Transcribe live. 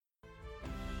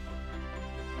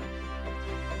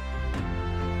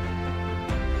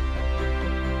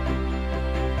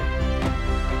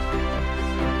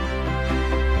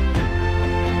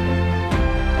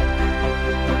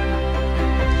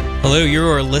Hello, you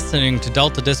are listening to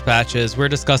Delta Dispatches. We're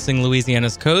discussing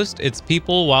Louisiana's coast, its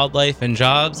people, wildlife, and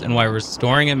jobs, and why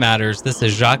restoring it matters. This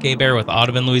is Jacques Hebert with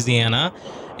Audubon, Louisiana,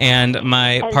 and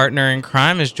my partner in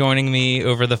crime is joining me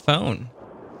over the phone.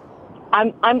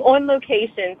 I'm on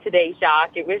location today,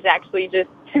 Jacques. It was actually just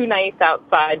too nice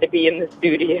outside to be in the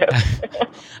studio.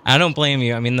 I don't blame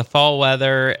you. I mean, the fall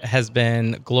weather has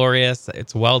been glorious.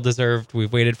 It's well-deserved.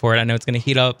 We've waited for it. I know it's going to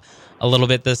heat up a little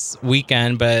bit this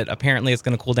weekend, but apparently it's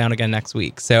going to cool down again next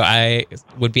week. So I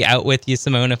would be out with you,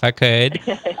 Simone, if I could.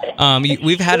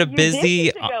 We've had a busy...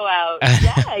 You did get to go out.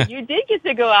 Yeah, you did get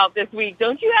to go out this week.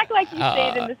 Don't you act like you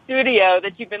stayed in the studio,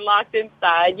 that you've been locked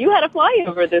inside. You had a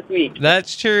flyover this week.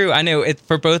 That's true. I know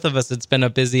for both of us, it's been a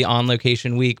busy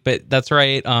on-location week, but that's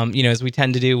right. As we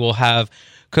tend to do, we'll have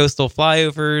coastal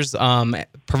flyovers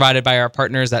provided by our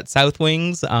partners at South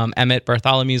Wings. Emmett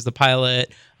Bartholomew's the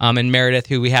pilot, and Meredith,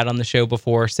 who we had on the show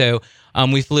before. So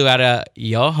we flew out of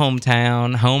your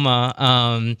hometown,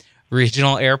 Houma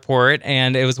Regional Airport,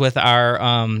 and it was with our,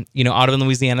 Audubon,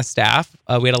 Louisiana staff.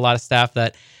 We had a lot of staff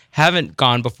that haven't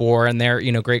gone before, and they're,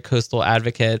 great coastal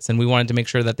advocates, and we wanted to make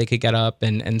sure that they could get up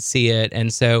and see it.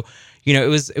 And so, it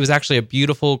was actually a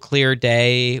beautiful, clear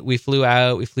day. We flew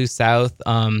south,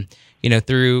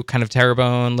 through kind of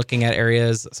Terrebonne, looking at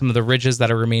areas, some of the ridges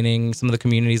that are remaining, some of the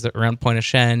communities around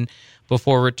Pointe-aux-Chenes,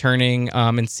 before returning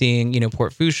and seeing,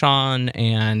 Port Fourchon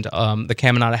and the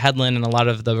Caminada Headland and a lot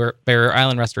of the Barrier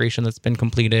Island restoration that's been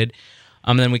completed.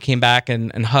 And then we came back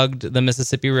and hugged the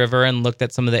Mississippi River and looked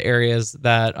at some of the areas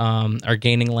that are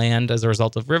gaining land as a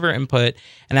result of river input.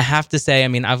 And I have to say, I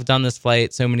mean, I've done this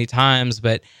flight so many times,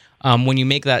 but when you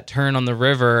make that turn on the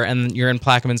river and you're in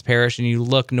Plaquemines Parish and you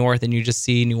look north and you just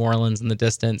see New Orleans in the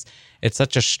distance, it's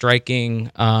such a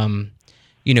striking,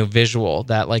 visual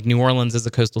that like New Orleans is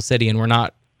a coastal city and we're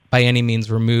not by any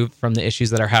means removed from the issues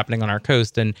that are happening on our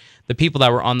coast. And the people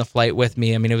that were on the flight with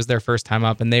me, I mean, it was their first time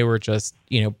up and they were just,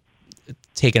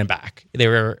 taken aback. They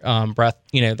were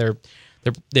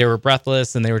they were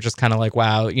breathless and they were just kind of like,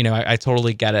 wow, I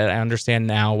totally get it. I understand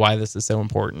now why this is so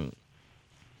important.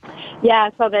 Yeah,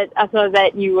 I saw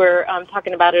that you were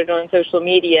talking about it on social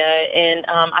media, and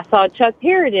I saw Chuck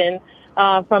Perrodin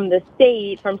from the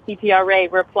state, from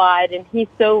CPRA, replied, and he's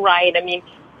so right. I mean,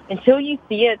 until you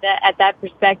see it at that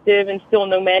perspective, and still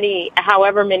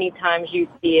however many times you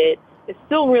see it, it's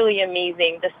still really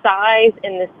amazing, the size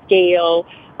and the scale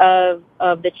of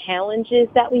the challenges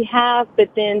that we have,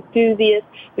 but then through this,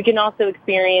 we can also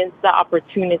experience the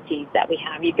opportunities that we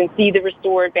have. You can see the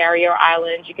restored barrier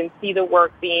islands, you can see the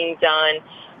work being done,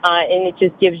 and it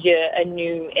just gives you a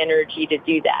new energy to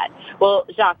do that. Well,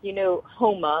 Jacques,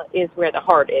 Houma is where the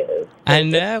heart is. So I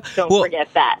know. Don't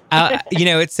forget that.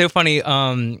 It's so funny.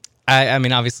 I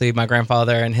mean, obviously, my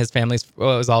grandfather and his family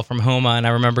was all from Houma, and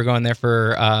I remember going there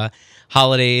for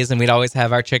holidays, and we'd always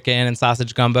have our chicken and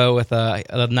sausage gumbo with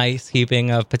a nice heaping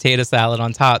of potato salad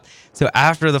on top. So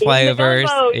after the flyovers,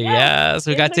 yes,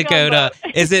 we got to go to,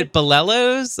 is it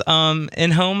Bolello's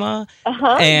in Houma?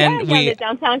 And the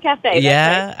downtown cafe.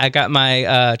 Right. I got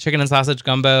my chicken and sausage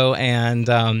gumbo and,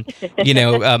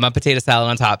 my potato salad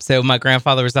on top. So my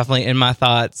grandfather was definitely in my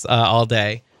thoughts all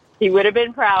day. He would have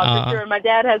been proud, for sure. My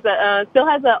dad still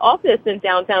has an office in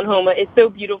downtown Houma. It's so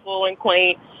beautiful and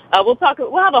quaint. We'll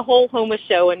have a whole Houma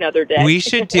show another day. We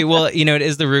should do. Well, it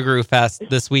is the Rougarou Fest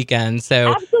this weekend, so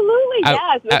absolutely,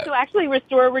 yes. So actually,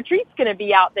 Restore Retreat's going to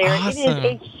be out there. Awesome. It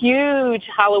is a huge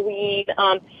Halloween.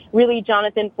 Really,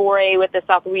 Jonathan Foray with the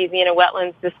South Louisiana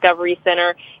Wetlands Discovery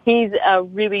Center. He's a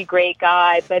really great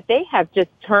guy, but they have just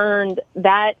turned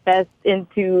that fest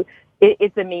into.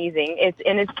 It's amazing.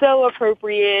 It's so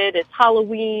appropriate. It's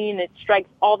Halloween. It strikes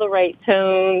all the right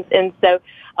tones. And so,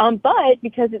 but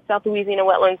because it's South Louisiana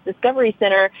Wetlands Discovery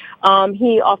Center,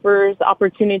 he offers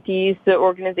opportunities to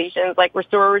organizations like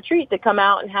Restore Retreat to come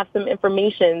out and have some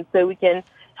information so we can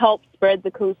help spread the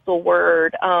coastal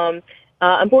word.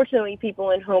 Unfortunately,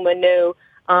 people in Houma know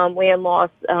land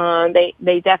loss.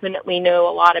 They definitely know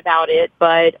a lot about it,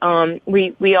 but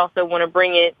we also want to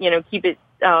bring it, keep it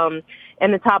in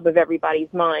the top of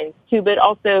everybody's minds too, but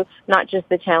also not just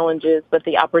the challenges, but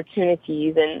the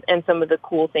opportunities and some of the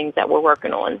cool things that we're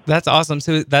working on. That's awesome.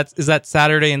 So is that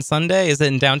Saturday and Sunday? Is it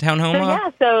in downtown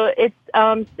Houma? So it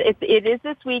is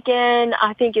this weekend.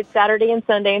 I think it's Saturday and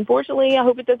Sunday. Unfortunately, I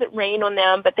hope it doesn't rain on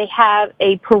them, but they have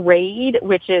a parade,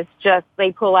 which is just,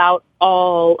 they pull out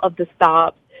all of the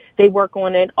stops. They work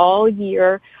on it all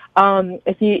year.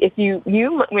 If you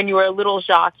when you were a little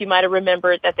Jacques, you might have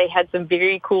remembered that they had some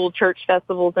very cool church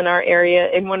festivals in our area,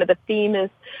 and one of the famous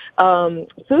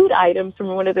food items from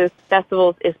one of those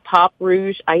festivals is Pop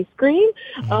Rouge ice cream.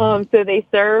 So they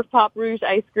serve Pop Rouge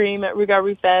ice cream at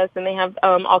Rugaru Fest, and they have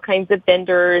all kinds of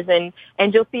vendors,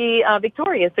 and you'll see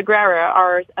Victoria Segrera,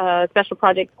 our special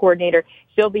projects coordinator.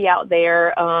 She'll be out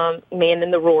there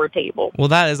manning the roar table. Well,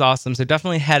 that is awesome. So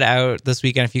definitely head out this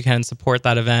weekend if you can, support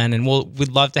that event, and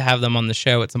we'd love to have them on the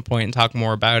show at some point and talk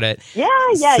more about it. Yeah.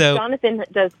 So, Jonathan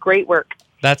does great work.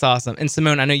 That's awesome. And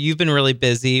Simone, I know you've been really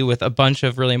busy with a bunch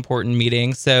of really important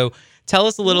meetings. So tell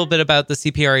us a little bit about the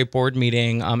CPRA board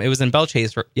meeting. It was in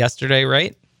Belchase yesterday,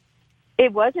 right?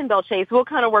 It was in Belchase. We'll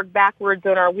kind of work backwards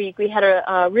on our week. We had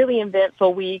a really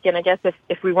eventful week, and I guess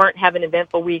if we weren't having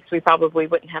eventful weeks, we probably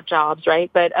wouldn't have jobs,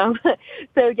 right? But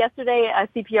so yesterday,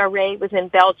 CPRA was in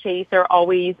Belchase. They're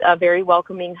always a very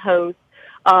welcoming host.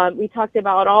 We talked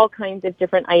about all kinds of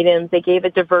different items. They gave a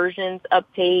diversions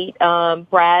update.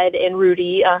 Brad and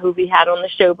Rudy, who we had on the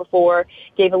show before,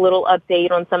 gave a little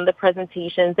update on some of the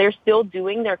presentations. They're still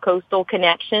doing their coastal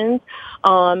connections.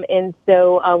 And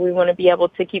so we want to be able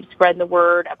to keep spreading the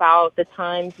word about the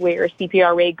times where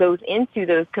CPRA goes into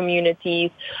those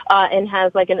communities and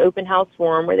has like an open house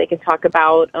forum where they can talk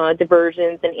about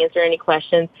diversions and answer any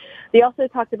questions. They also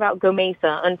talked about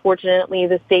GOMESA. Unfortunately,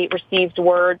 the state received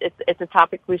word. It's a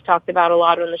topic we've talked about a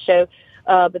lot on the show,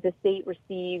 but the state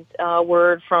received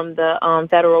word from the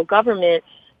federal government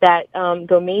that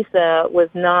GOMESA was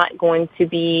not going to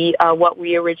be what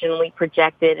we originally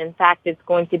projected. In fact, it's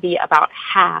going to be about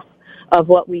half of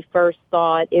what we first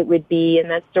thought it would be, and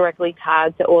that's directly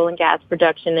tied to oil and gas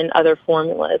production and other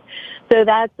formulas. So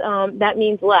that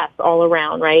means less all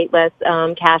around, right? Less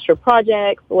cash for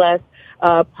projects, less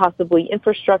possibly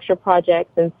infrastructure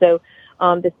projects, and so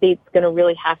the state's going to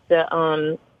really have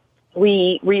to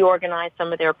reorganize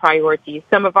some of their priorities.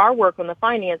 Some of our work on the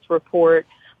finance report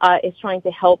is trying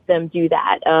to help them do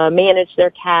that, manage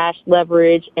their cash,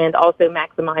 leverage, and also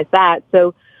maximize that.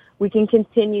 So we can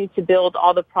continue to build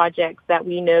all the projects that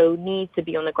we know need to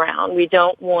be on the ground. We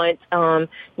don't want,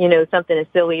 something as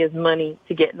silly as money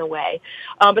to get in the way.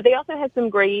 But they also had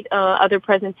some great other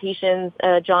presentations.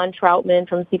 John Troutman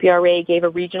from CPRA gave a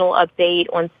regional update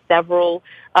on several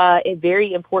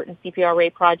very important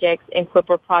CPRA projects and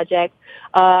CLIPR projects.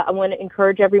 I want to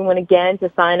encourage everyone again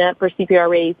to sign up for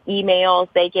CPRA's emails.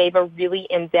 They gave a really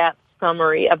in-depth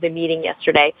summary of the meeting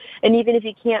yesterday. And even if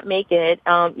you can't make it,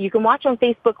 you can watch on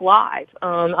Facebook Live.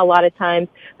 A lot of times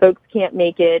folks can't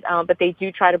make it, but they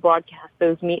do try to broadcast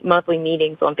those monthly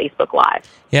meetings on Facebook Live.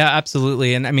 Yeah,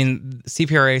 absolutely. And I mean,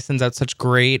 CPRA sends out such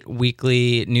great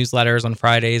weekly newsletters on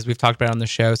Fridays. We've talked about it on the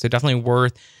show. So definitely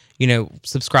worth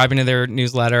subscribing to their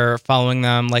newsletter, following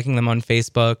them, liking them on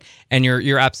Facebook. And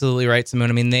you're absolutely right,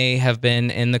 Simone. I mean, they have been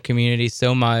in the community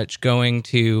so much, going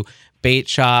to bait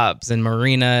shops and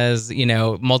marinas,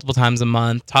 multiple times a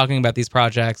month, talking about these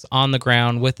projects on the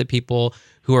ground with the people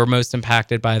who are most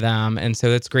impacted by them. And so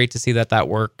it's great to see that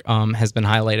work has been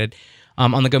highlighted.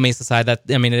 On the GOMESA side,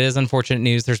 it is unfortunate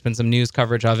news. There's been some news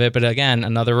coverage of it, but again,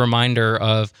 another reminder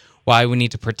of why we need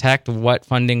to protect what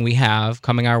funding we have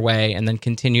coming our way, and then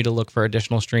continue to look for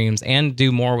additional streams and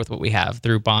do more with what we have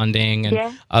through bonding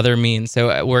and other means.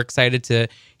 So we're excited to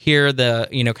hear the,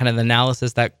 kind of the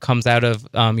analysis that comes out of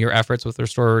your efforts with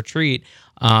Restore Retreat,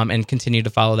 and continue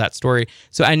to follow that story.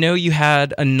 So I know you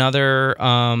had another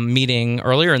meeting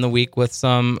earlier in the week with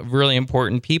some really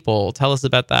important people. Tell us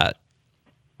about that.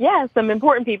 Yeah, some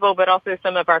important people, but also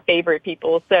some of our favorite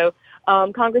people. So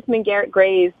Congressman Garrett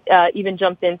Graves even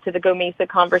jumped into the GOMESA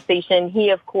conversation. He,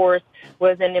 of course,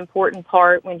 was an important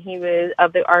part when he was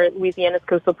of our Louisiana's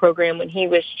Coastal Program when he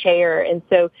was chair, and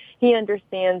so he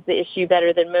understands the issue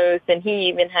better than most. And he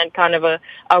even had kind of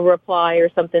a reply or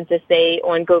something to say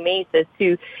on GOMESA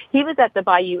too. He was at the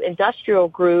Bayou Industrial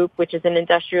Group, which is an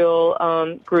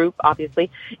industrial group, obviously,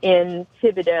 in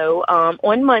Thibodaux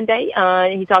on Monday.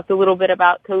 He talked a little bit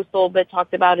about coastal, but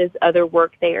talked about his other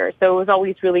work there. So it was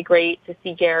always really great to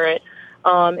see Garrett.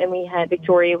 And we had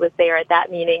Victoria was there at that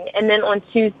meeting. And then on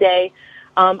Tuesday,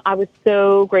 I was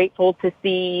so grateful to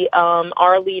see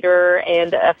our leader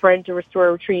and a friend to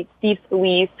Restore Retreat, Steve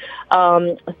Scalise,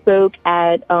 spoke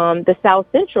at the South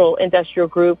Central Industrial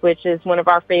Group, which is one of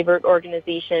our favorite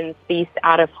organizations based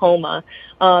out of Houma.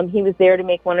 He was there to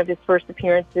make one of his first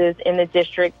appearances in the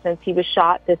district since he was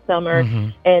shot this summer. Mm-hmm.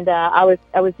 And I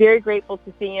was very grateful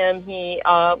to see him. He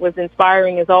was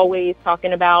inspiring as always,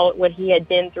 talking about what he had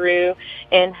been through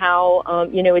and how,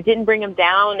 it didn't bring him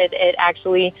down. It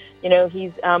actually,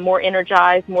 he's more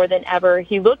energized more than ever.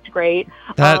 He looked great.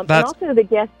 And also the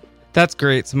guest. That's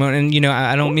great, Simone. And,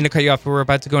 I don't mean to cut you off, but we're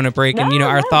about to go on a break. No, and,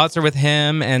 our no. thoughts are with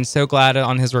him and so glad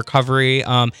on his recovery.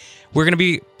 We're going to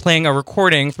be playing a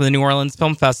recording from the New Orleans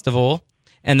Film Festival,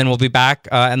 and then we'll be back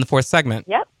in the fourth segment.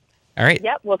 Yep. All right.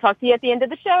 Yep. We'll talk to you at the end of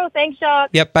the show. Thanks, Jacques.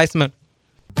 Yep. Bye, Simone.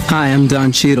 Hi, I'm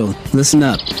Don Cheadle. Listen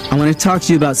up. I want to talk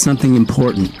to you about something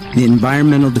important, the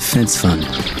Environmental Defense Fund.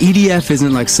 EDF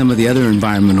isn't like some of the other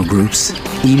environmental groups.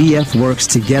 EDF works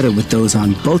together with those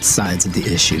on both sides of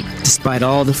the issue. Despite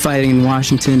all the fighting in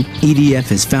Washington, EDF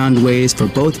has found ways for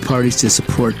both parties to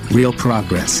support real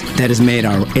progress that has made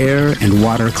our air and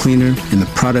water cleaner and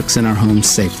the products in our homes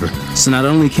safer. So not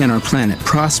only can our planet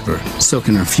prosper, so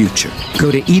can our future. Go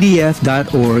to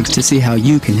edf.org to see how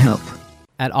you can help.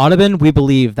 At Audubon, we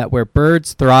believe that where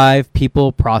birds thrive,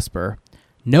 people prosper.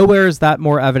 Nowhere is that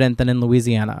more evident than in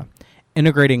Louisiana.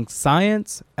 Integrating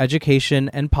science, education,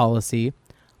 and policy,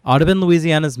 Audubon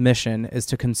Louisiana's mission is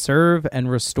to conserve and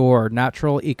restore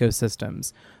natural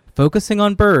ecosystems, focusing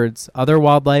on birds, other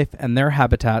wildlife, and their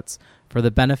habitats for the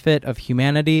benefit of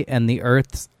humanity and the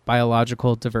Earth's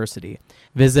biological diversity.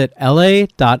 Visit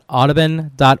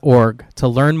la.audubon.org to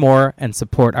learn more and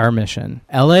support our mission.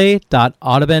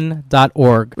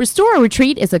 la.audubon.org. Restore a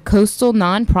Retreat is a coastal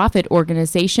nonprofit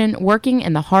organization working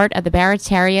in the heart of the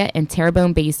Barataria and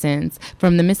Terrebonne basins,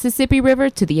 from the Mississippi River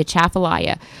to the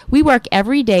Atchafalaya. We work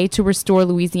every day to restore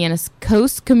Louisiana's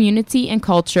coast community and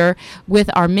culture with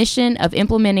our mission of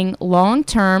implementing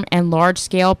long-term and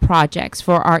large-scale projects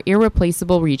for our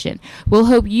irreplaceable region. We'll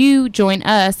hope you join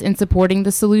us in supporting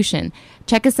the solution.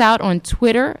 Check us out on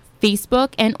Twitter,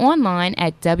 Facebook, and online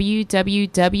at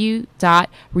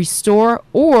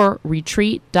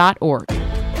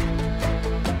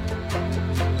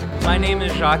www.restoreorretreat.org. My name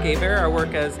is Jacques Hebert. I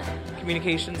work as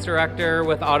Communications Director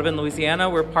with Audubon Louisiana.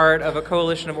 We're part of a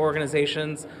coalition of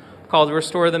organizations called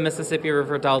Restore the Mississippi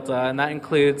River Delta, and that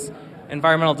includes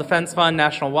Environmental Defense Fund,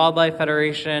 National Wildlife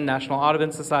Federation, National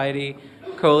Audubon Society,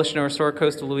 Coalition to Restore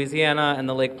Coastal Louisiana, and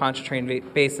the Lake Pontchartrain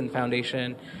Basin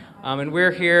Foundation. And we're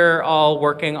here all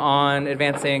working on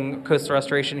advancing coastal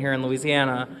restoration here in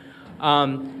Louisiana.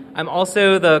 I'm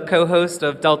also the co-host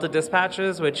of Delta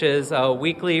Dispatches, which is a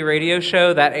weekly radio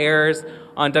show that airs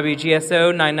on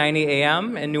WGSO 990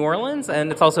 AM in New Orleans,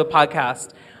 and it's also a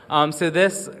podcast. So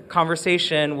this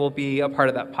conversation will be a part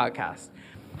of that podcast.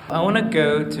 I want to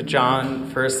go to John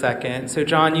for a second. So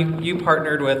John, you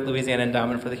partnered with Louisiana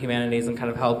Endowment for the Humanities and kind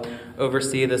of helped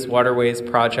oversee this Waterways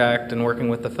project and working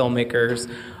with the filmmakers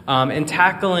in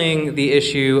tackling the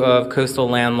issue of coastal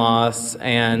land loss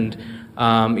and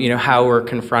how we're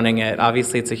confronting it.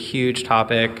 Obviously, it's a huge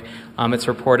topic. It's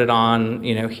reported on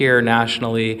here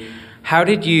nationally. How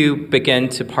did you begin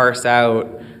to parse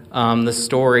out the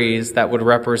stories that would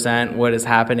represent what is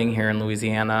happening here in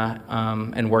Louisiana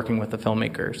and working with the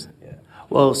filmmakers? Yeah.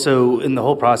 Well, so in the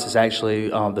whole process, actually,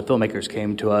 the filmmakers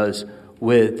came to us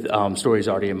with stories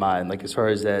already in mind. Like as far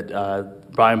as that,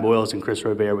 Brian Boyles and Chris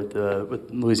Robert with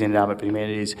Louisiana Endowment for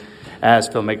Humanities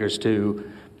asked filmmakers to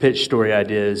pitch story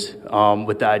ideas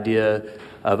with the idea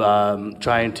of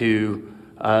trying to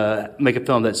make a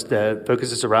film that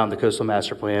focuses around the coastal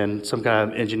master plan, some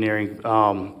kind of engineering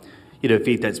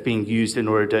feat that's being used in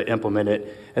order to implement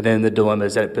it, and then the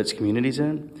dilemmas that it puts communities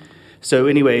in. So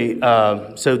anyway,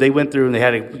 so they went through and they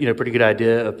had a pretty good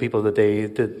idea of people that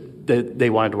they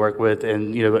wanted to work with,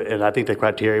 and and I think the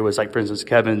criteria was, like, for instance,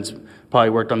 Kevin's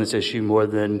probably worked on this issue more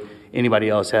than anybody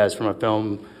else has from a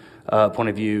film point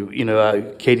of view.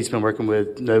 Katie's been working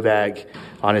with Novak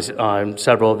on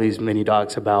several of these mini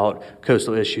docs about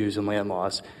coastal issues and land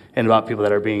loss, and about people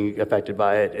that are being affected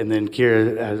by it. And then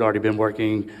Kira has already been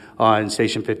working on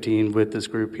Station 15 with this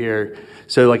group here.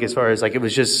 So, like, as far as, like, it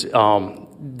was just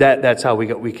that's how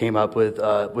we came up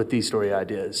with these story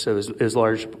ideas. So it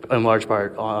was in large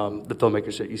part the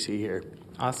filmmakers that you see here.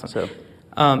 Awesome. So.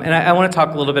 And I want to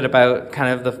talk a little bit about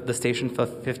kind of the Station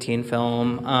 15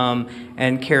 film,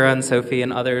 and Kira and Sophie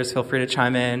and others, feel free to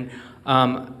chime in.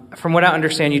 From what I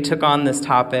understand, you took on this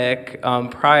topic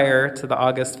prior to the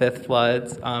August 5th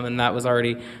floods, and that was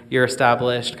already your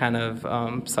established kind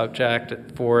of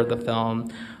subject for the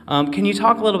film. Can you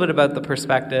talk a little bit about the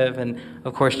perspective, and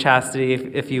of course, Chastity,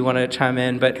 if you want to chime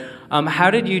in, but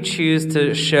how did you choose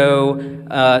to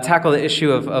tackle the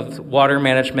issue of water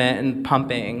management and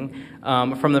pumping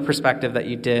from the perspective that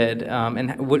you did,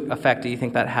 and what effect do you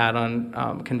think that had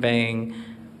on conveying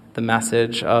the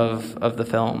message of the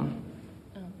film?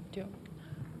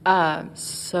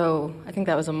 So I think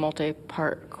that was a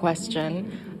multi-part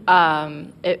question.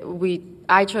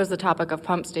 I chose the topic of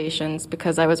pump stations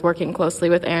because I was working closely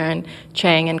with Aaron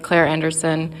Chang and Claire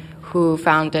Anderson, who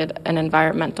founded an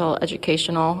environmental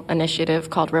educational initiative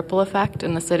called Ripple Effect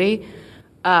in the city.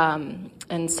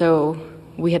 And so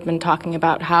we had been talking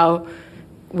about how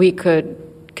we could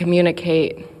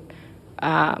communicate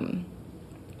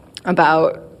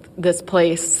about this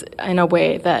place in a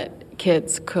way that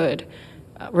kids could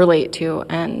relate to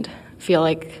and feel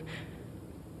like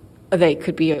they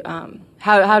could be,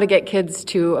 how to get kids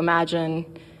to imagine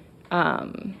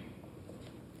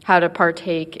how to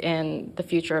partake in the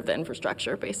future of the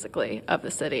infrastructure, basically, of the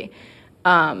city.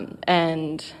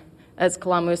 And as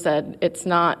Kalamu said, it's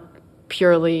not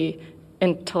purely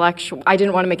intellectual. I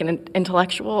didn't want to make an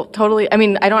intellectual totally. I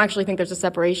mean, I don't actually think there's a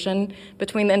separation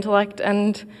between the intellect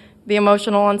and the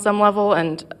emotional on some level.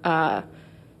 And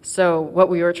so what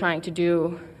we were trying to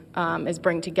do is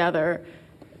bring together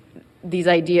these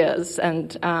ideas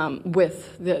and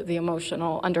with the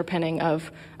emotional underpinning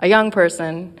of a young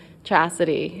person,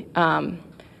 Chastity,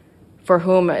 for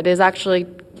whom it is actually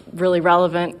really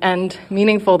relevant and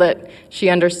meaningful that she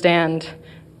understand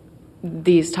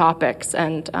these topics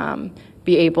and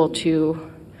be able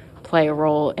to play a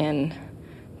role in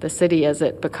the city as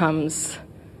it becomes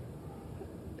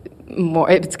more,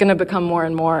 it's going to become more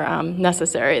and more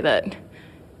necessary that,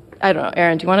 I don't know,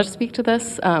 Erin, do you want to speak to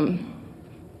this?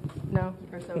 No?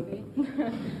 Or Sophie?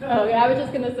 Oh, yeah, I was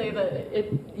just going to say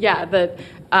that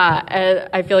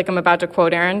I feel like I'm about to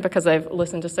quote Erin because I've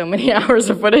listened to so many hours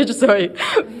of footage, so I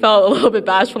felt a little bit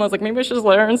bashful. I was like, maybe I should just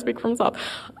let Erin speak for himself.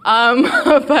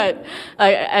 But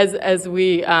as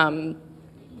we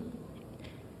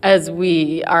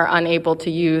are unable to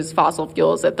use fossil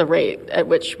fuels at the rate at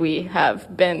which we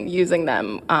have been using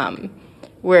them,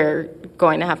 we're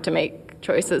going to have to make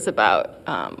choices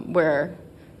about where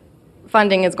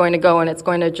funding is going to go, and it's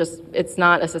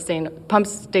not a pump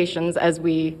stations as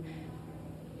we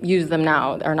use them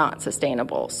now are not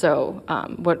sustainable. So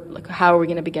how are we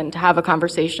going to begin to have a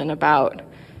conversation about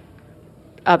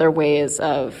other ways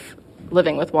of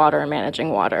living with water and managing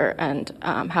water, and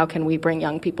how can we bring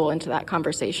young people into that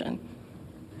conversation?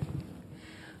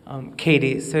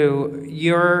 Katie, so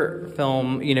your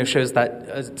film, shows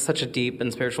that such a deep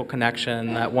and spiritual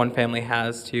connection that one family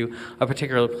has to a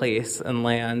particular place and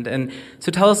land. And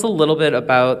so tell us a little bit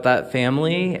about that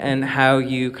family and how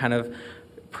you kind of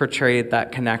portrayed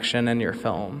that connection in your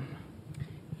film.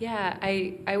 Yeah,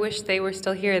 I wish they were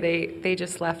still here. They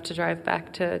just left to drive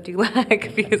back to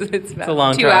Dulac because it's about a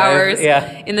long 2 drive. hours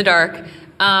in the dark.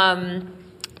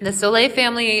 The Soleil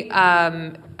family,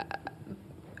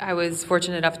 I was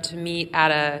fortunate enough to meet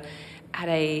at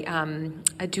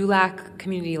a Dulac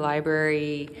Community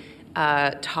Library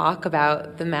talk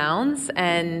about the mounds,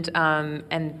 and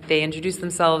they introduced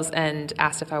themselves and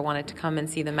asked if I wanted to come and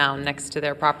see the mound next to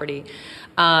their property.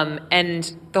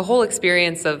 And the whole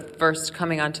experience of first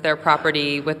coming onto their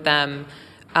property with them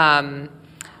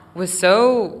was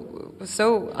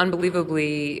so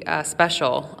unbelievably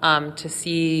special to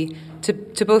see,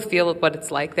 to both feel what it's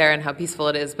like there and how peaceful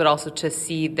it is, but also to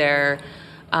see their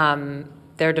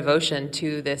devotion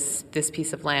to this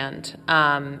piece of land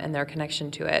and their connection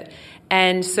to it.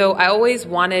 And so I always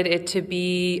wanted it to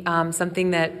be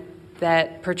something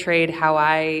that portrayed how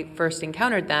I first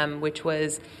encountered them, which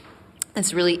was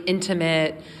this really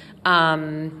intimate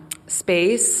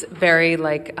space, very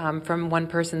from one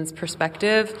person's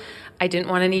perspective. I didn't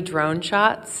want any drone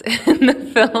shots in the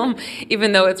film,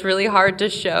 even though it's really hard to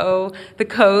show the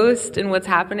coast and what's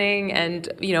happening and,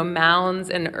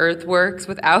 mounds and earthworks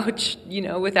without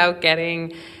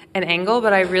getting an angle.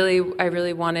 But I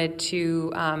really wanted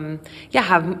to,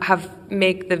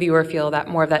 make the viewer feel that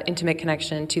more of that intimate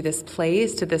connection to this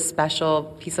place, to this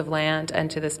special piece of land, and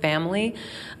to this family,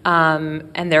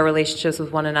 and their relationships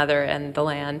with one another and the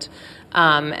land.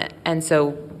 And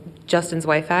so Justin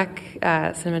Zweifach,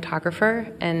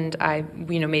 cinematographer, and I,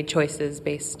 made choices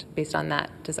based on that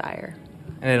desire.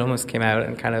 And it almost came out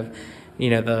in kind of,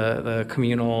 the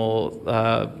communal,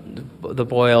 the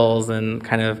boils and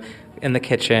kind of in the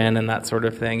kitchen and that sort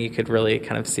of thing. You could really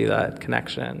kind of see that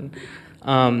connection.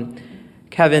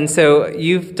 Kevin, so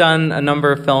you've done a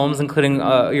number of films, including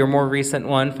your more recent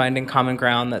one, Finding Common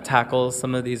Ground, that tackles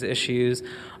some of these issues.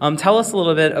 Tell us a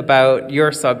little bit about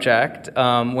your subject,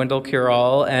 Wendell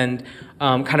Curall, and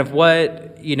kind of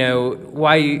what,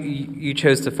 why you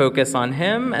chose to focus on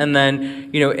him, and then,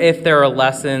 if there are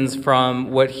lessons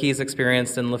from what he's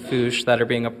experienced in Lafourche that are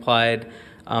being applied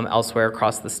elsewhere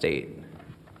across the state.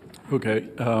 Okay.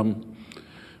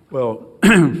 Well,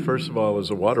 first of all, as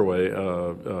a waterway,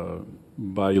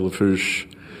 Bayou Lafourche,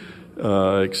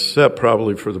 except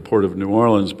probably for the Port of New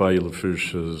Orleans, Bayou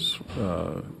Lafourche is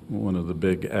one of the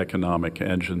big economic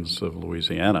engines of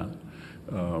Louisiana.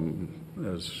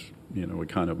 As we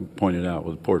kind of pointed out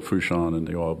with Port Fourchon and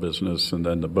the oil business, and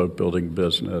then the boat building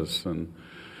business, and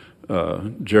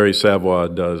Jerry Savoy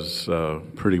does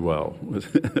pretty well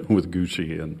with with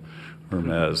Gucci and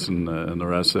Hermes and the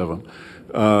rest of them.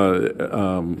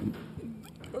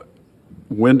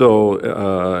 Wendell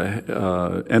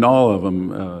and all of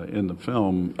them in the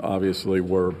film obviously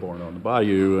were born on the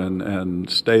bayou and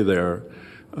stay there,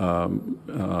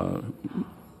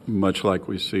 much like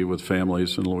we see with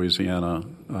families in Louisiana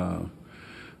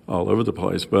all over the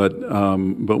place. But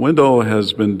Wendell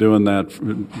has been doing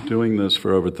this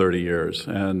for over 30 years,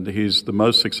 and he's the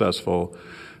most successful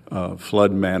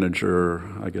flood manager,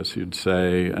 I guess you'd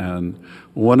say, and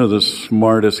one of the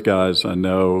smartest guys I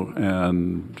know,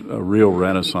 and a real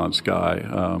Renaissance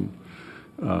guy.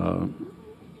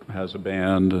 Has a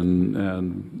band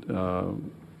and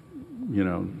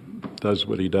does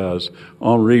what he does.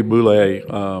 Henri Boulet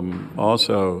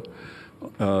also.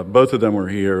 Both of them were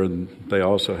here, and they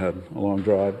also had a long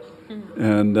drive.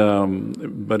 And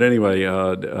but anyway,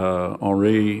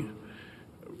 Henri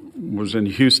was in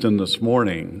Houston this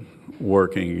morning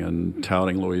working and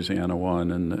touting Louisiana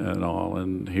One and all,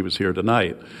 and he was here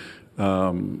tonight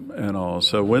and all.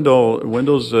 So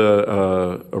Wendell's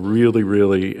a really,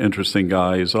 really interesting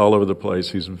guy. He's all over the place.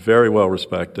 He's very well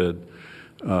respected,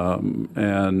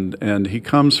 and he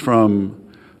comes from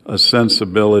a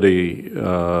sensibility,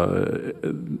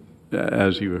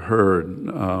 as you heard,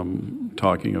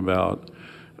 talking about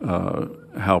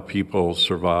how people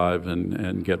survive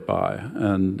and get by,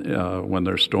 and when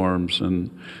there's storms,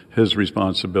 and his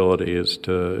responsibility is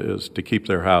to keep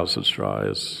their houses dry,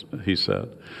 as he said.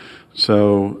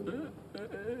 So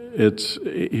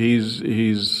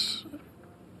he's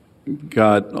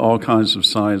got all kinds of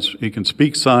science. He can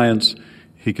speak science.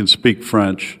 He can speak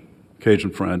French,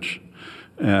 Cajun French,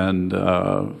 and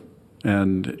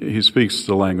he speaks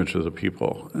the language of the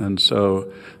people. And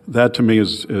so that to me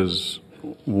is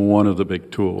one of the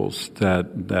big tools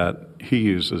that he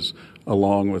uses,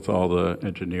 along with all the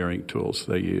engineering tools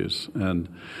they use. And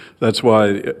that's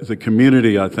why the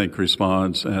community, I think,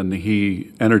 responds, and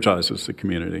he energizes the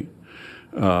community.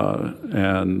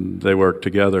 And they work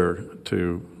together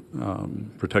to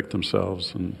protect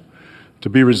themselves and to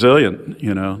be resilient.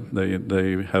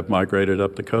 They have migrated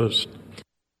up the coast.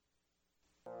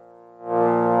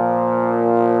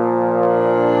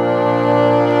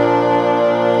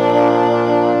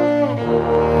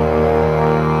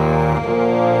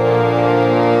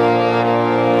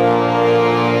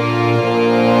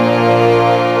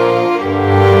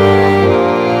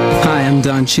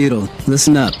 Don Cheadle.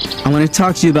 Listen up. I want to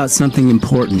talk to you about something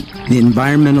important, the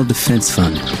Environmental Defense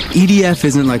Fund. EDF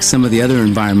isn't like some of the other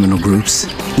environmental groups.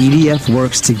 EDF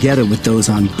works together with those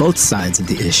on both sides of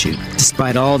the issue.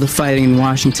 Despite all the fighting in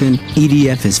Washington,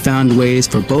 EDF has found ways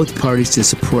for both parties to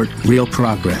support real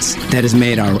progress that has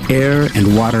made our air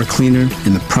and water cleaner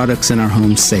and the products in our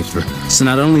homes safer. So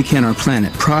not only can our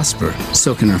planet prosper,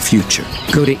 so can our future.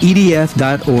 Go to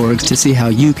edf.org to see how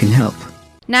you can help.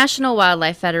 National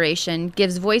Wildlife Federation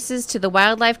gives voices to the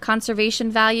wildlife conservation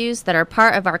values that are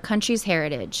part of our country's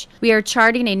heritage. We are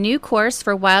charting a new course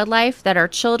for wildlife that our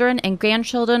children and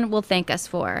grandchildren will thank us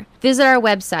for. Visit our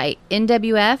website,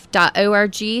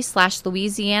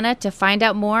 nwf.org/Louisiana, to find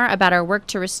out more about our work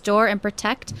to restore and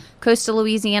protect coastal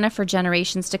Louisiana for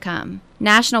generations to come.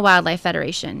 National Wildlife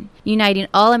Federation, uniting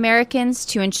all Americans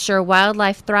to ensure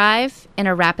wildlife thrive in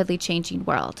a rapidly changing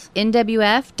world.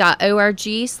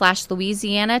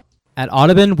 nwf.org/Louisiana. At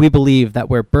Audubon, we believe that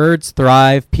where birds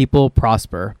thrive, people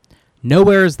prosper.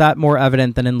 Nowhere is that more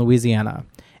evident than in Louisiana.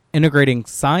 Integrating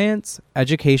science,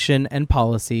 education, and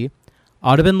policy,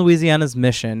 Audubon, Louisiana's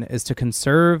mission is to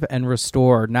conserve and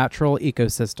restore natural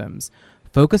ecosystems,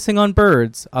 focusing on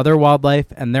birds, other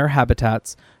wildlife, and their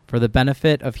habitats for the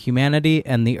benefit of humanity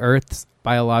and the Earth's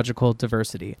biological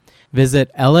diversity. Visit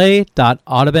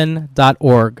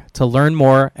la.audubon.org to learn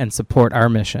more and support our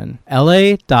mission.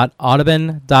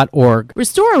 la.audubon.org.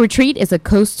 Restore a Retreat is a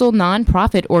coastal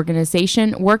nonprofit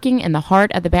organization working in the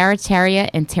heart of the Barataria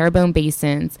and Terrebonne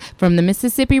basins, from the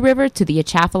Mississippi River to the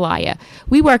Atchafalaya.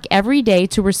 We work every day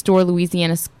to restore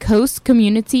Louisiana's coast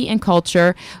community and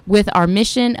culture with our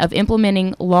mission of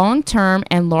implementing long-term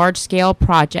and large-scale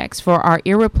projects for our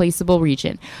irreplaceable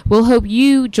region. We'll hope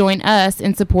you join us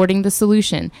in supporting the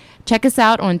solution. Check us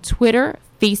out on Twitter,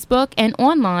 Facebook, and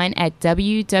online at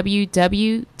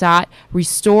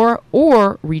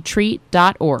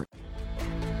www.restoreorretreat.org.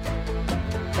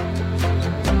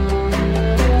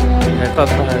 I thought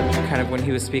that kind of when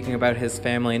he was speaking about his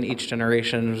family and each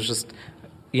generation, it was just,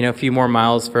 a few more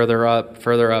miles further up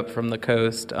from the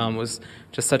coast, was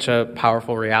just such a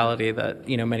powerful reality that,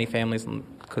 many families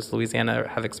coastal Louisiana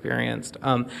have experienced.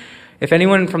 If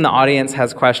anyone from the audience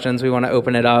has questions, we want to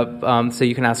open it up so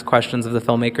you can ask questions of the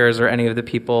filmmakers or any of the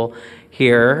people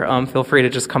here. Feel free to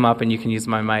just come up and you can use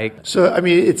my mic. So, I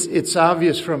mean, it's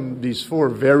obvious from these 4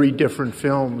 very different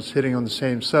films hitting on the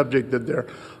same subject that there are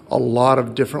a lot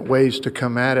of different ways to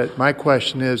come at it. My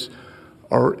question is,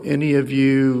 are any of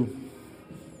you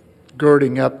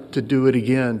girding up to do it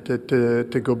again,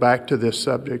 to go back to this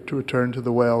subject, to return to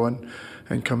the well and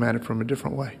come at it from a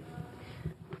different way?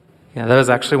 Yeah, that was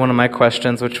actually one of my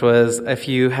questions, which was if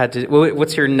you had to,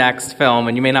 what's your next film?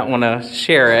 And you may not want to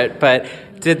share it, but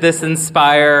did this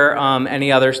inspire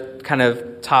any other kind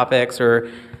of topics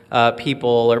or people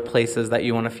or places that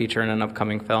you want to feature in an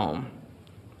upcoming film?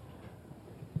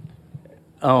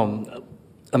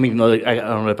 I mean, I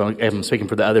don't know if I'm speaking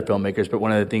for the other filmmakers, but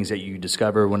one of the things that you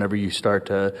discover whenever you start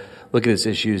to look at this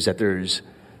issue is that there's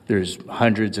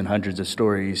hundreds and hundreds of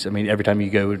stories. I mean, every time you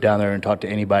go down there and talk to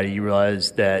anybody, you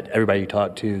realize that everybody you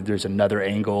talk to, there's another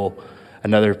angle,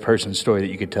 another person's story that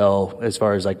you could tell as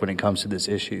far as like when it comes to this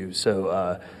issue.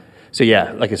 So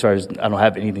yeah, like as far as I don't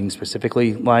have anything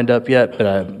specifically lined up yet, but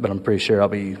I'm pretty sure I'll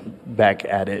be back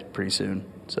at it pretty soon.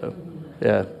 So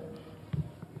yeah.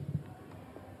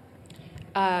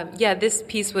 This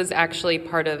piece was actually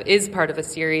part of a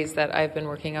series that I've been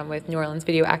working on with New Orleans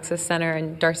Video Access Center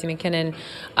and Darcy McKinnon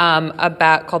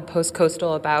called Post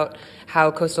Coastal, about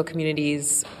how coastal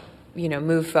communities,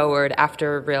 move forward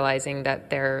after realizing that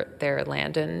their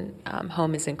land and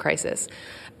home is in crisis.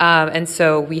 And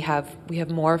so we have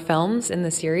more films in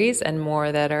the series and more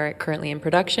that are currently in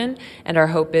production, and our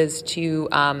hope is to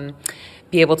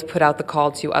be able to put out the call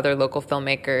to other local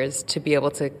filmmakers to be able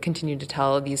to continue to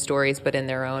tell these stories, but in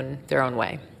their own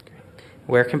way.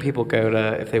 Where can people go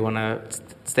to if they want to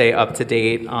stay up to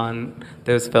date on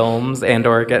those films and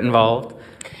or get involved?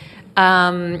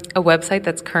 A website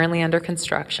that's currently under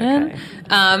construction,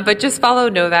 but just follow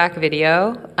Novak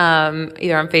Video,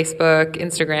 either on Facebook,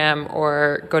 Instagram,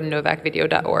 or go to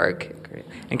novakvideo.org. Great.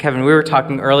 And Kevin, we were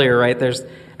talking earlier, right?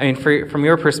 From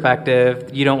your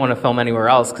perspective, you don't want to film anywhere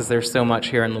else because there's so much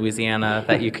here in Louisiana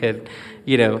that you could,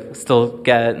 still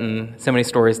get, and so many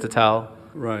stories to tell.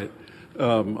 Right.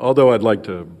 Although I'd like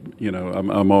to,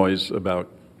 I'm always about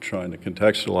trying to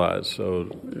contextualize,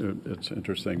 so it's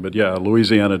interesting. But yeah,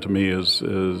 Louisiana to me is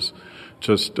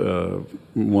just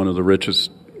one of the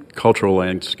richest cultural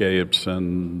landscapes,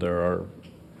 and there are,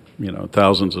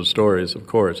 thousands of stories, of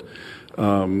course.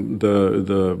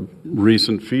 The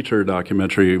recent feature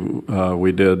documentary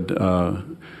we did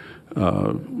with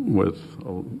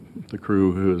the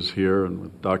crew who is here and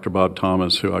with Dr. Bob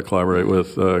Thomas, who I collaborate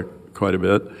with quite a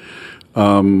bit,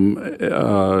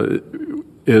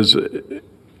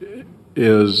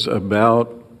 is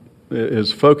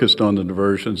focused on the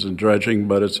diversions and dredging,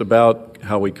 but it's about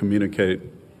how we communicate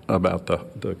about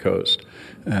the coast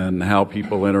and how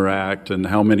people interact and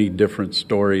how many different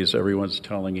stories everyone's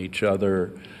telling each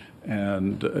other,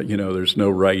 and there's no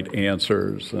right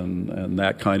answers and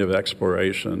that kind of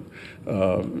exploration.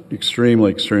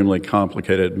 Extremely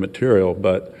complicated material,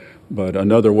 but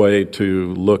another way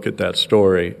to look at that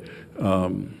story.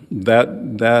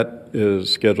 That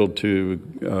is scheduled to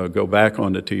go back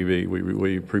onto TV.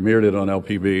 We premiered it on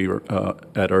LPB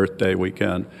at Earth Day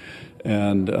weekend.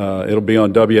 And it'll be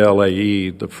on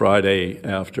WLAE the Friday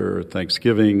after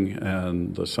Thanksgiving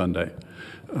and the Sunday.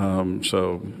 And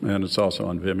it's also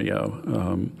on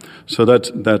Vimeo. So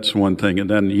that's one thing. And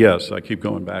then, yes, I keep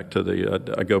going back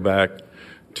to I go back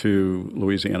to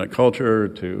Louisiana culture,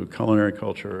 to culinary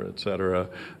culture, et cetera,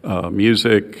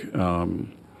 music, but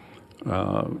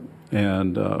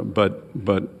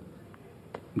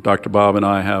Dr. Bob and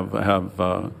I have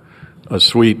a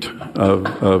suite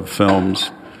of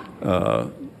films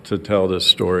to tell this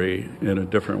story in a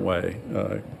different way,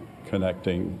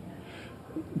 connecting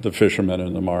the fishermen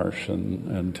in the marsh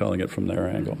and telling it from their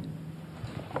angle.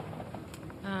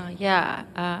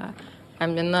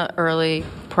 I'm in the early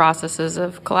processes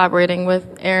of collaborating with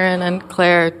Aaron and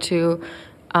Claire to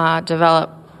develop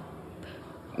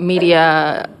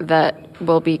media that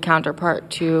will be counterpart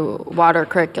to water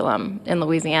curriculum in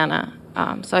Louisiana.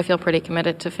 So I feel pretty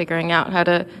committed to figuring out how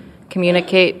to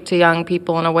communicate to young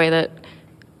people in a way that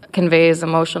conveys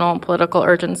emotional and political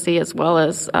urgency, as well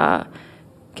as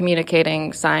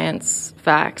communicating science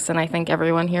facts. And I think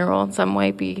everyone here will in some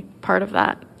way be part of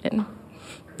that.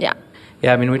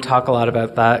 Yeah, we talk a lot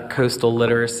about that coastal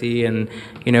literacy, and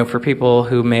for people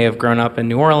who may have grown up in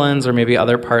New Orleans or maybe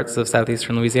other parts of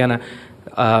southeastern Louisiana,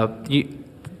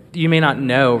 you may not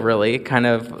know really kind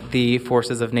of the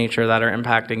forces of nature that are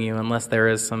impacting you unless there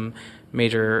is some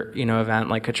major event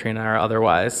like Katrina or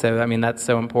otherwise. So that's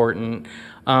so important.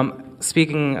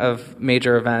 Speaking of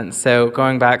major events, so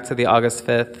going back to the August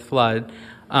 5th flood,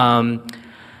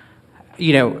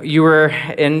 you were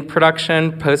in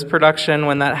production, post-production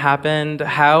when that happened.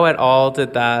 How at all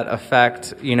did that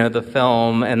affect, the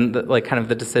film and kind of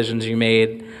the decisions you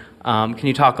made? Can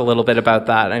you talk a little bit about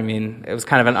that? I mean, it was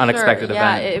kind of an unexpected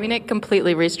event. Yeah, I mean, it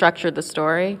completely restructured the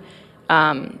story.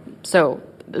 So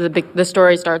the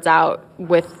story starts out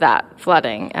with that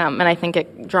flooding, and I think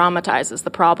it dramatizes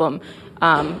the problem.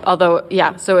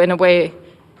 So in a way,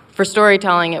 for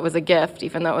storytelling, it was a gift,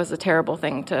 even though it was a terrible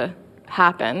thing to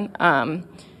happen,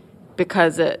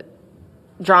 because it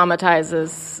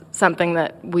dramatizes something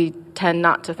that we tend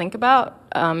not to think about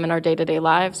in our day-to-day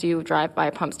lives. You drive by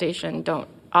a pump station,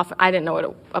 I didn't know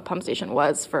what a pump station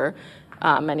was for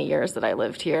many years that I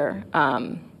lived here.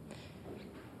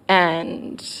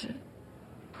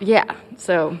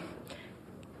 So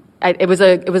it was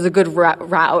a good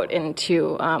route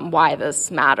into why this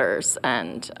matters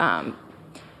and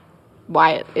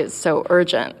why it is so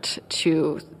urgent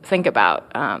to think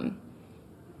about.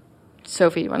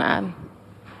 Sophie, you want to add?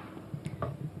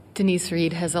 Denise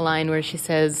Reed has a line where she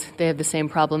says they have the same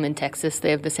problem in Texas,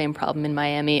 they have the same problem in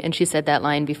Miami, and she said that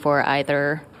line before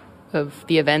either of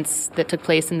the events that took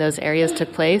place in those areas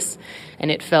took place, and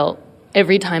it felt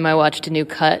every time I watched a new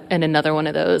cut and another one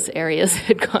of those areas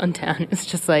had gone down, it's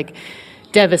just like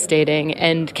devastating,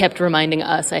 and kept reminding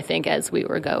us, I think, as we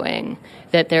were going,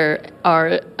 that there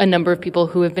are a number of people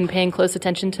who have been paying close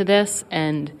attention to this,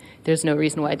 and there's no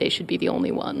reason why they should be the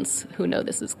only ones who know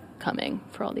this is coming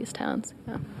for all these towns.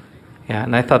 Yeah,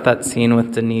 and I thought that scene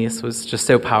with Denise was just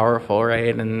so powerful,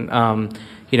 right? And,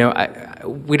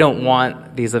 we don't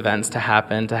want these events to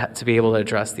happen to be able to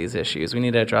address these issues. We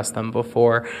need to address them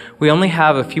before. We only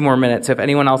have a few more minutes, so if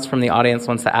anyone else from the audience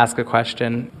wants to ask a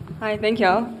question. Hi, thank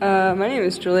y'all. My name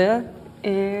is Julia,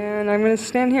 and I'm going to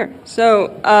stand here. So,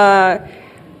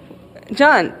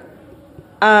 John,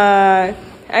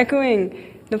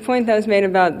 echoing the point that was made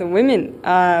about the women,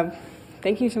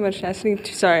 thank you so much for asking.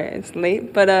 Sorry, it's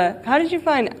late, but how did you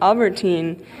find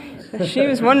Albertine? She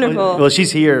was wonderful. Well,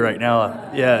 she's here right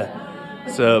now. Yeah.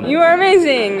 So you are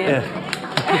amazing. Yeah.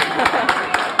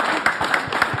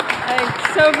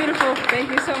 So beautiful. Thank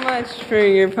you so much for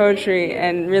your poetry,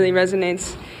 and really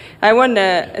resonates. I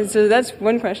wanted so that's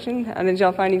one question. How did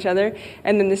y'all find each other?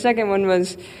 And then the second one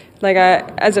was,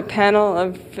 as a panel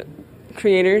of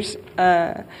creators,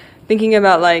 thinking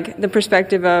about the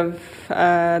perspective of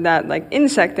that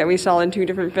insect that we saw in two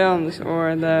different films,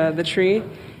 or the tree.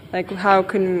 How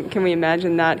can we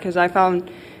imagine that? Because I found,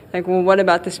 what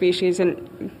about the species?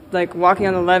 And walking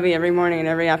on the levee every morning and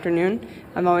every afternoon,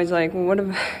 I'm always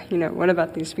what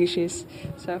about these species?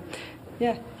 So,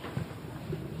 yeah.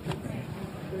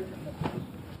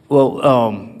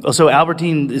 Well, so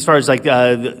Albertine, as far as the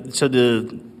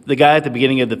guy at the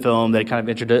beginning of the film that kind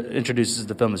of introduces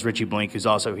the film is Richie Blink, who's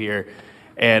also here,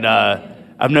 and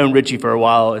I've known Richie for a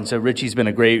while, and so Richie's been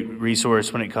a great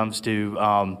resource when it comes to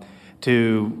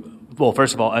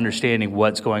first of all, understanding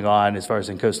what's going on as far as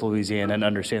in coastal Louisiana and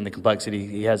understand the complexity.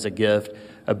 He has a gift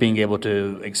of being able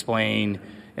to explain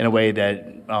in a way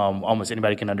that almost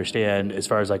anybody can understand as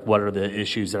far as what are the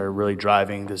issues that are really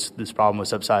driving this problem with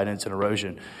subsidence and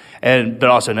erosion. But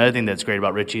also another thing that's great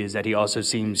about Richie is that he also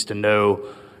seems to know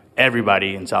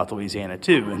everybody in South Louisiana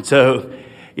too. And so,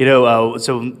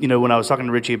 when I was talking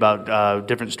to Richie about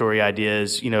different story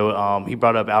ideas, he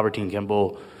brought up Albertine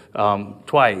Kimball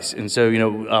twice. And so,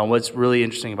 what's really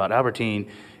interesting about Albertine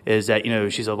is that,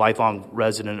 she's a lifelong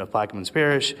resident of Plaquemines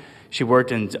Parish. She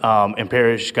worked in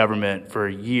parish government for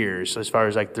years, as far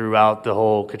as throughout the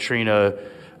whole Katrina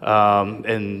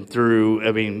and through,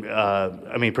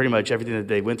 pretty much everything that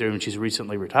they went through, and she's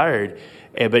recently retired.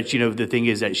 But, the thing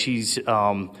is that she's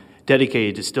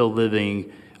dedicated to still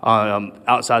living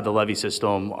outside the levee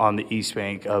system on the east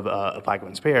bank of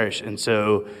Plaquemines Parish. And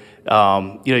so,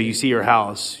 you see her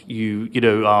house.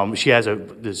 She has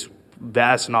this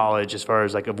vast knowledge as far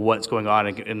as of what's going on,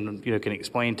 and can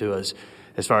explain to us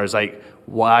as far as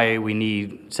why we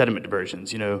need sediment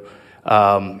diversions.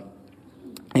 And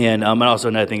also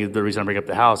another thing is the reason I bring up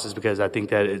the house is because I think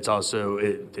that it's also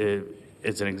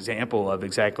it's an example of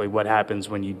exactly what happens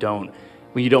when you don't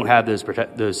have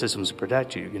those systems to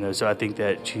protect you. So I think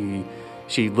that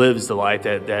she lives the life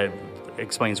that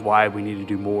explains why we need to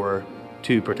do more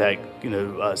to protect,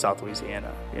 South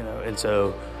Louisiana, and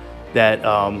so that,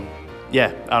 I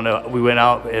don't know. We went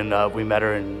out and we met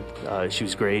her, and she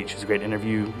was great. She was a great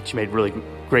interview. She made really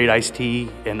great iced tea,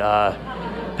 and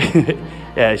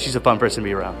yeah, she's a fun person to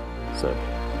be around. So.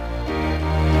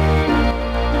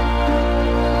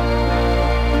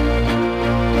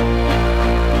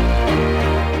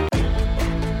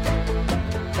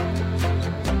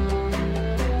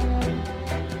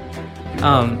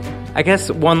 I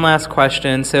guess one last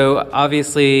question. So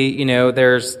obviously,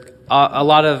 there's a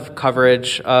lot of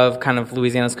coverage of kind of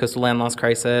Louisiana's coastal land loss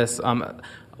crisis.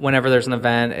 Whenever there's an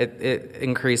event, it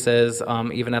increases,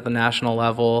 even at the national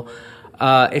level.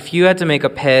 If you had to make a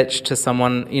pitch to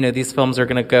someone, these films are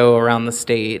going to go around the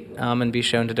state and be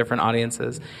shown to different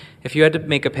audiences. If you had to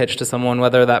make a pitch to someone,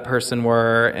 whether that person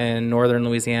were in northern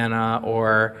Louisiana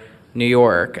or New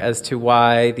York, as to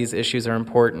why these issues are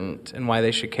important and why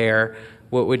they should care,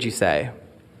 what would you say?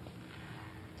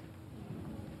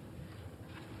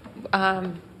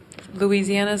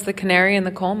 Louisiana's the canary in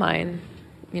the coal mine.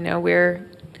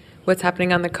 What's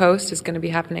happening on the coast is going to be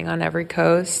happening on every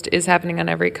coast, is happening on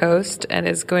every coast, and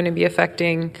is going to be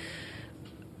affecting,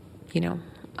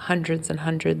 hundreds and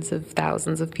hundreds of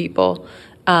thousands of people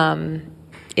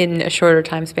in a shorter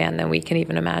time span than we can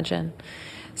even imagine.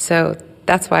 So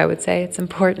that's why I would say it's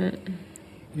important.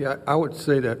 Yeah, I would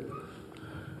say that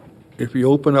if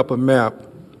you open up a map,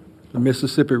 the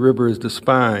Mississippi River is the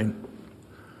spine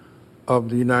of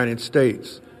the United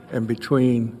States, and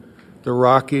between the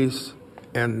Rockies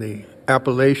and the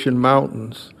Appalachian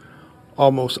Mountains,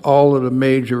 almost all of the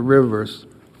major rivers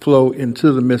flow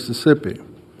into the Mississippi.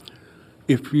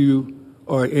 If you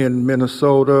are in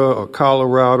Minnesota or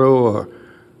Colorado or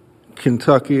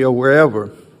Kentucky or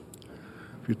wherever,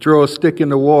 if you throw a stick in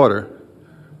the water,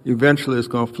 eventually it's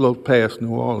going to float past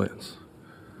New Orleans,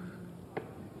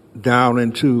 down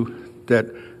into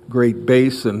that great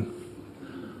basin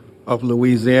of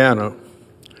Louisiana.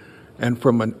 And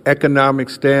from an economic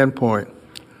standpoint,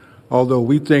 although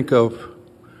we think of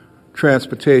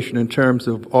transportation in terms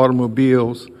of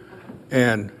automobiles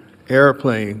and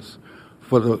airplanes,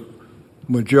 for the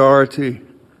majority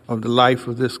of the life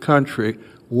of this country,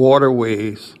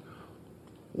 waterways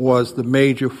was the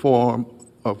major form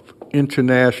of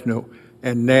international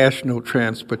and national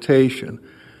transportation.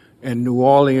 And New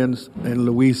Orleans and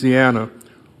Louisiana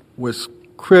was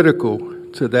critical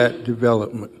to that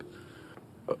development.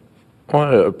 I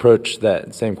want to approach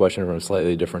that same question from a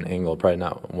slightly different angle, probably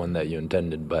not one that you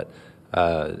intended, but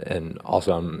and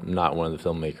also I'm not one of the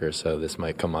filmmakers, so this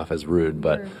might come off as rude,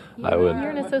 but I would...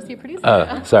 You're an associate producer.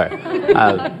 Oh, sorry.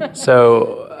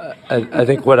 I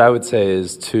think what I would say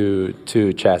is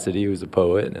to Chastity, who's a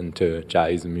poet, and to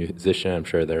Jai, who's a musician, I'm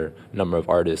sure there are a number of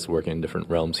artists working in different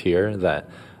realms here, that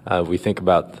we think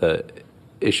about the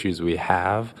issues we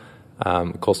have.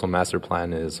 Coastal Master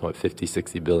Plan is,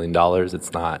 $50-60 billion.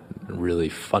 It's not really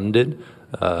funded.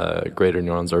 Greater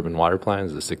New Orleans Urban Water Plan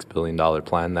is a $6 billion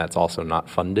plan that's also not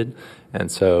funded. And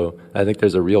so I think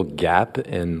there's a real gap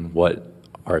in what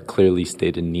our clearly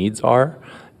stated needs are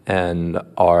and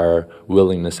our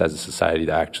willingness as a society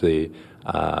to actually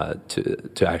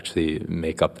to actually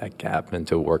make up that gap and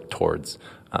to work towards.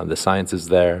 The science is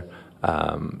there.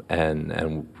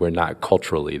 And we're not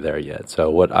culturally there yet. So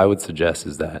what I would suggest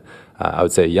is that I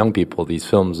would say young people, these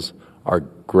films are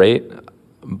great,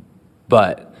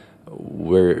 but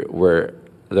the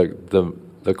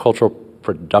cultural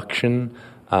production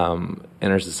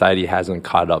in our society hasn't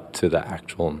caught up to the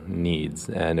actual needs.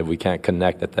 And if we can't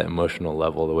connect at that emotional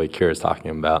level, the way Kira's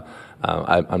talking about,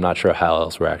 I'm not sure how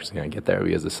else we're actually going to get there,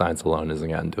 because the science alone isn't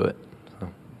going to do it. So.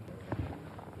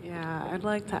 Yeah, I'd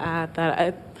like to add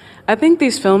that I think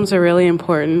these films are really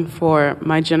important for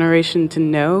my generation to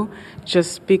know,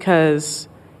 just because,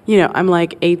 I'm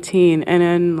like 18, and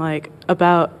in like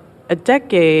about a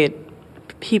decade,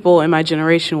 people in my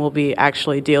generation will be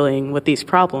actually dealing with these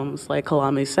problems, like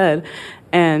Kalami said,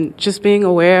 and just being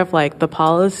aware of like the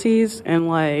policies and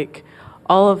like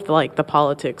all of the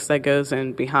politics that goes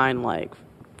in behind like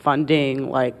funding,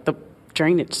 like the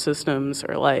drainage systems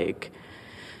or like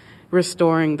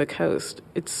restoring the coast.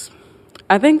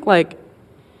 I think like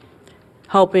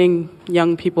helping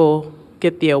young people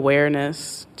get the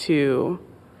awareness to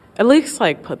at least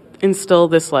like instill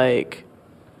this like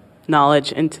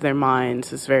knowledge into their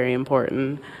minds is very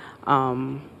important.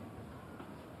 Yeah.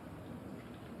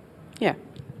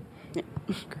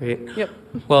 Great. Yep.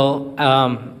 Well,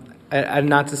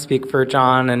 not to speak for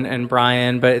John and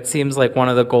Brian, but it seems like one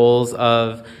of the goals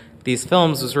of these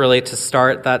films was really to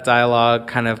start that dialogue,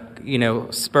 kind of,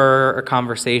 spur a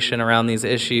conversation around these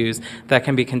issues that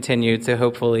can be continued. So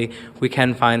hopefully we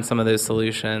can find some of those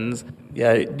solutions.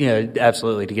 Yeah,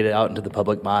 absolutely, to get it out into the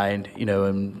public mind,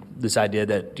 and this idea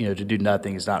that, to do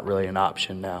nothing is not really an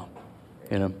option now,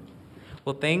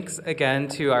 Well, thanks again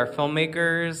to our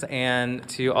filmmakers and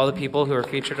to all the people who are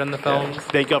featured in the films. Yeah.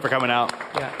 Thank you all for coming out.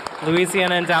 Yeah.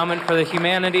 Louisiana Endowment for the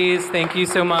Humanities, thank you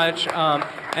so much.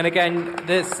 And again,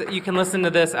 you can listen to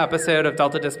this episode of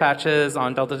Delta Dispatches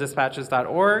on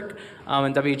deltadispatches.org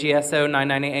and WGSO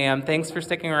 990 AM. Thanks for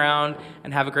sticking around,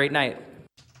 and have a great night.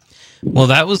 Well,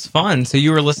 that was fun. So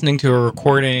you were listening to a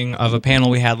recording of a panel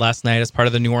we had last night as part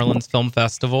of the New Orleans Film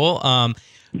Festival,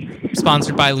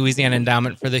 sponsored by Louisiana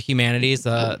Endowment for the Humanities,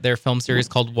 their film series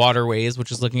called Waterways,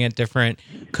 which is looking at different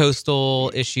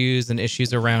coastal issues and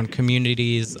issues around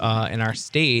communities in our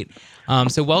state.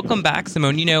 So welcome back,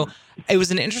 Simone. You know, it was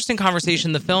an interesting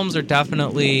conversation. The films are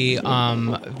definitely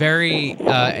very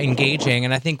engaging,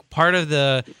 and I think part of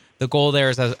the goal there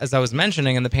is, as I was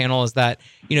mentioning in the panel, is that,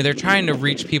 you know, they're trying to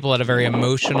reach people at a very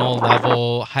emotional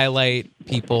level, highlight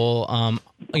people,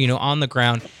 you know, on the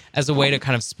ground as a way to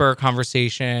kind of spur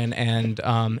conversation and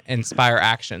inspire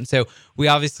action. So we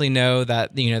obviously know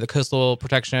that, you know, the Coastal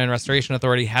Protection and Restoration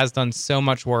Authority has done so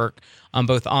much work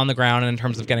both on the ground and in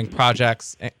terms of getting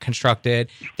projects constructed.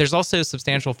 There's also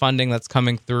substantial funding that's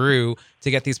coming through to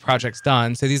get these projects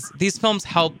done. So these films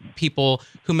help people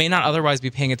who may not otherwise be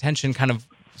paying attention kind of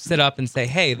sit up and say,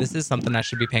 hey, this is something I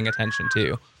should be paying attention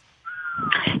to.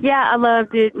 Yeah, I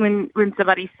loved it when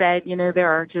somebody said, you know,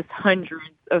 there are just hundreds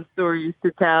of stories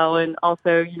to tell, and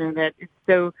also, you know, that it's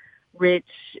so rich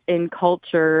in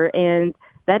culture, and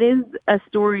that is a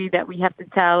story that we have to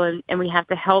tell and we have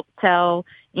to help tell.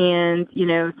 And, you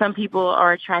know, some people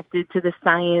are attracted to the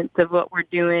science of what we're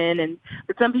doing,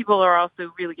 but some people are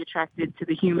also really attracted to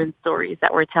the human stories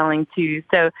that we're telling too.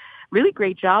 So really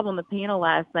great job on the panel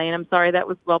last night. I'm sorry that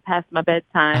was well past my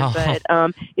bedtime, but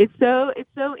it's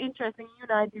so interesting. You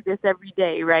and I do this every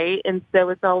day, right? And so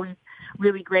it's always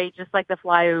really great, just like the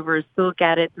flyovers, to look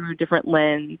at it through a different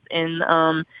lens and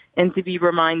to be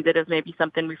reminded of maybe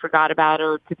something we forgot about,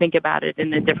 or to think about it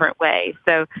in a different way.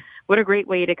 So what a great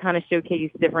way to kind of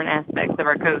showcase different aspects of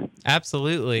our coast.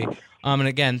 Absolutely. And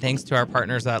again, thanks to our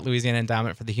partners at Louisiana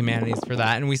Endowment for the Humanities for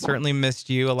that. And we certainly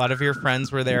missed you. A lot of your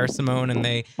friends were there, Simone, and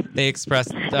they expressed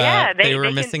they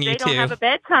were missing you too. They don't have a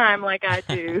bedtime like I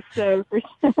do. So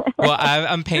well,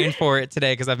 I'm paying for it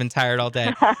today because I've been tired all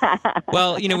day.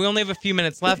 Well, you know, we only have a few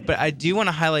minutes left, but I do want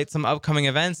to highlight some upcoming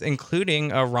events,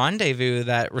 including a rendezvous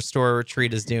that Restore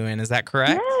Retreat is doing. Is that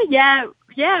correct?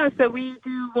 Yeah, so we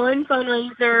do one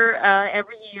fundraiser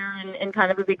every year in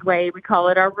kind of a big way. We call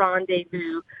it our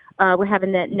rendezvous. We're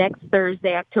having that next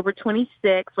Thursday, October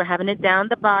 26th. We're having it down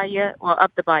the bayou, well,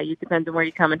 up the bayou, depends on where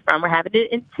you're coming from. We're having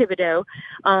it in Thibodaux.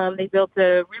 They built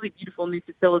a really beautiful new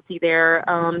facility there,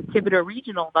 Thibodaux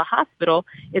Regional, the hospital.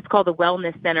 It's called the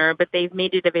Wellness Center, but they've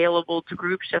made it available to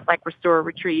groups just like Restore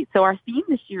Retreat. So our theme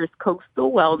this year is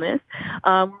Coastal Wellness.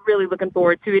 We're really looking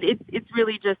forward to it. It's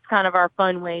really just kind of our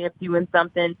fun way of doing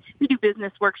something. We do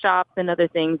business workshops and other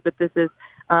things, but this is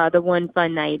the one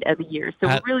fun night of the year. So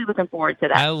we're really looking forward to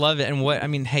that. I love it.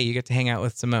 And hey, you get to hang out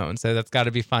with Simone, so that's got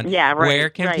to be fun. Yeah, right. Where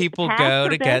can people go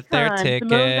to get their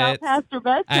tickets? Simone's out past her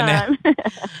bedtime. I know.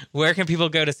 Where can people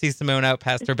go to see Simone out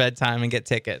past her bedtime and get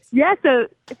tickets? Yeah, so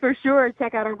for sure,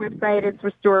 check out our website. It's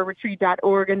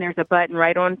restoreretreat.org, and there's a button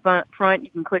right on front.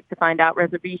 You can click to find out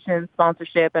reservations,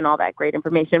 sponsorship, and all that great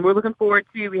information. We're looking forward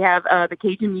to, we have the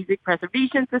Cajun Music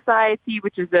Preservation Society,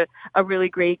 which is a really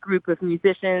great group of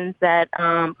musicians that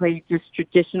play just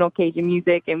traditional Cajun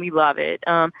music, and we love it.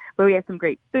 But we have some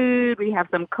great food. We have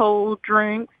some cold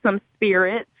drinks, some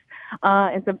spirits,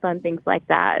 and some fun things like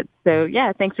that. So,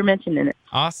 yeah, thanks for mentioning it.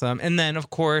 Awesome. And then,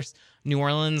 of course, New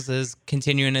Orleans is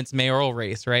continuing its mayoral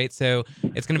race, right? So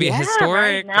it's going to be a historic,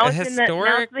 right. Now it's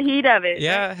the heat of it.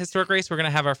 Yeah, right? Historic race. We're going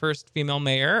to have our first female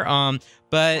mayor.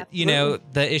 But, you know,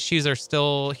 the issues are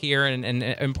still here and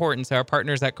important. So our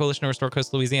partners at Coalition to Restore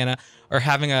Coastal Louisiana are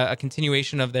having a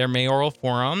continuation of their mayoral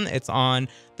forum. It's on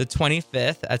the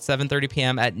 25th at 7:30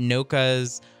 p.m. at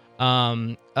NOCA's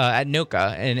at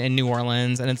NOCA in New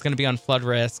Orleans, and it's going to be on flood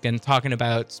risk and talking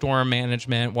about storm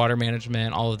management, water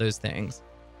management, all of those things.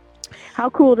 How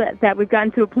cool that we've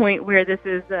gotten to a point where this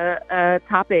is a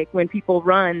topic when people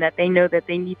run, that they know that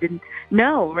they need to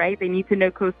know, right? They need to know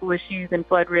coastal issues and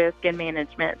flood risk and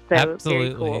management. So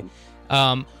absolutely. Very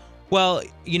cool. Well,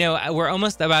 you know, we're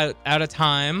almost about out of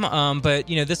time, but,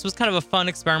 you know, this was kind of a fun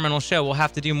experimental show. We'll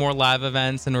have to do more live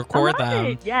events and record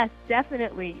them. Yes,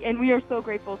 definitely. And we are so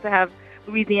grateful to have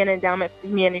Louisiana Endowment for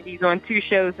Humanities on 2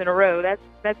 shows in a row.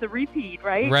 That's a repeat,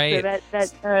 right? Right. So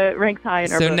that ranks high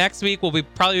in our book. So next week we'll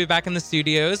probably be back in the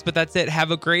studios, but that's it.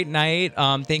 Have a great night.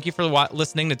 Thank you for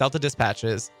listening to Delta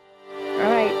Dispatches. All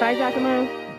right. Bye, Giacomo.